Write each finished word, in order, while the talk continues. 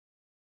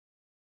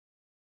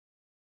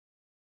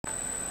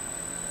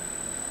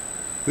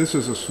This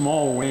is a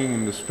small weighing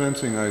and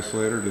dispensing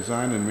isolator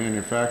designed and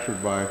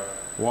manufactured by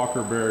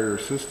Walker Barrier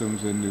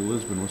Systems in New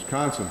Lisbon,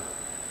 Wisconsin.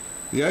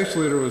 The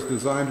isolator was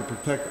designed to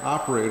protect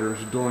operators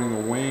during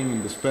the weighing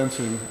and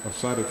dispensing of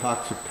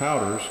cytotoxic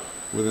powders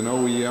with an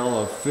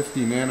OEL of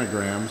 50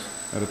 nanograms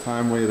at a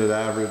time-weighted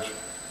average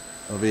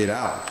of 8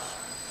 hours.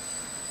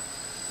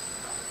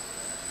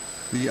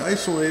 The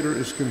isolator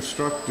is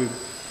constructed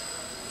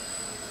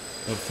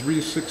of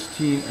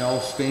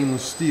 316L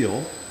stainless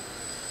steel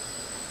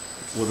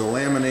with a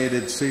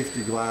laminated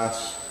safety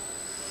glass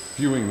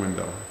viewing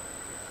window.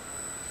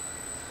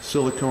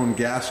 Silicone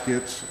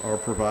gaskets are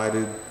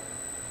provided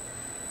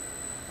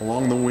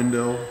along the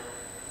window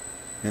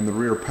and the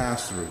rear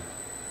pass-through.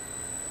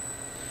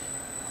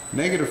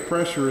 Negative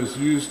pressure is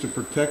used to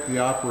protect the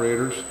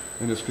operators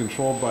and is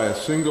controlled by a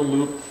single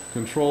loop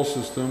control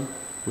system,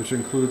 which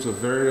includes a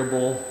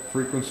variable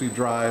frequency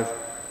drive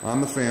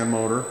on the fan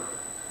motor.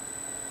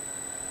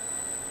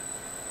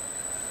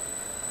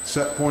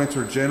 Set points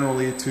are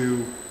generally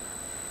to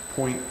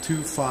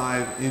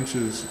 0.25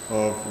 inches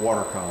of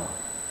water column.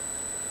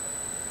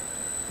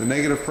 The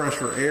negative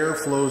pressure air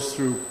flows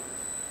through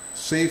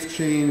safe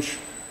change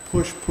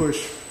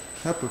push-push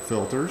HEPA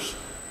filters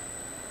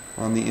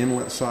on the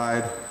inlet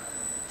side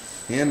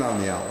and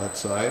on the outlet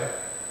side,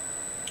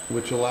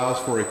 which allows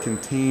for a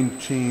contained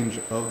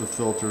change of the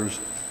filters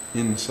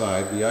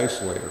inside the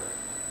isolator.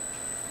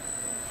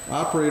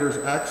 Operators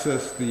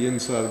access the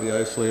inside of the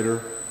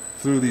isolator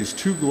through these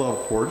two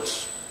glove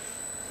ports.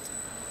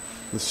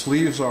 The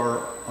sleeves are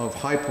of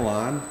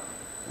Hypalon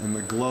and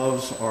the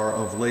gloves are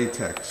of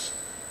latex.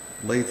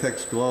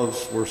 Latex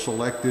gloves were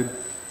selected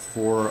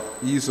for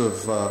ease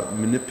of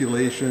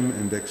manipulation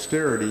and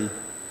dexterity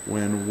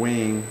when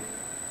weighing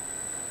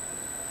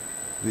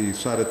the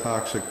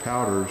cytotoxic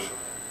powders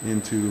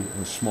into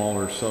the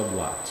smaller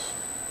sublots.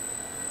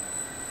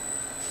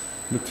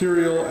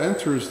 Material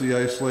enters the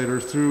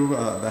isolator through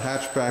the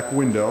hatchback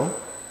window.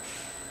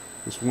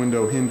 This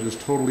window hinges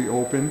totally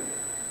open.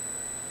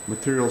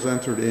 Materials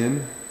entered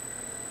in.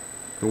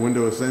 The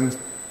window is then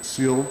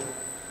sealed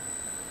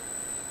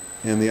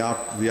and the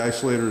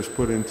isolator is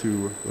put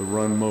into the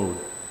run mode.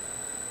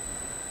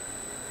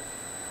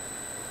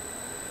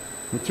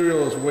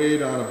 Material is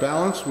weighed on a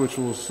balance which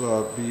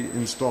will be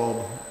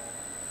installed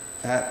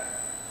at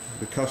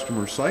the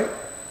customer site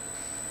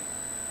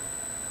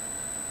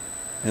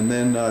and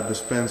then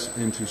dispensed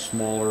into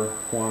smaller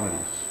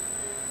quantities.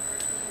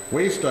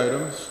 Waste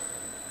items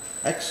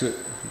exit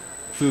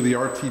through the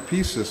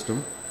RTP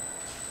system,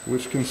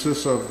 which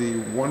consists of the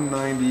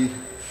 190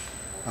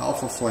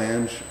 alpha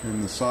flange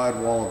in the side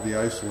wall of the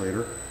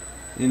isolator,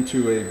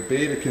 into a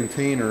beta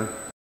container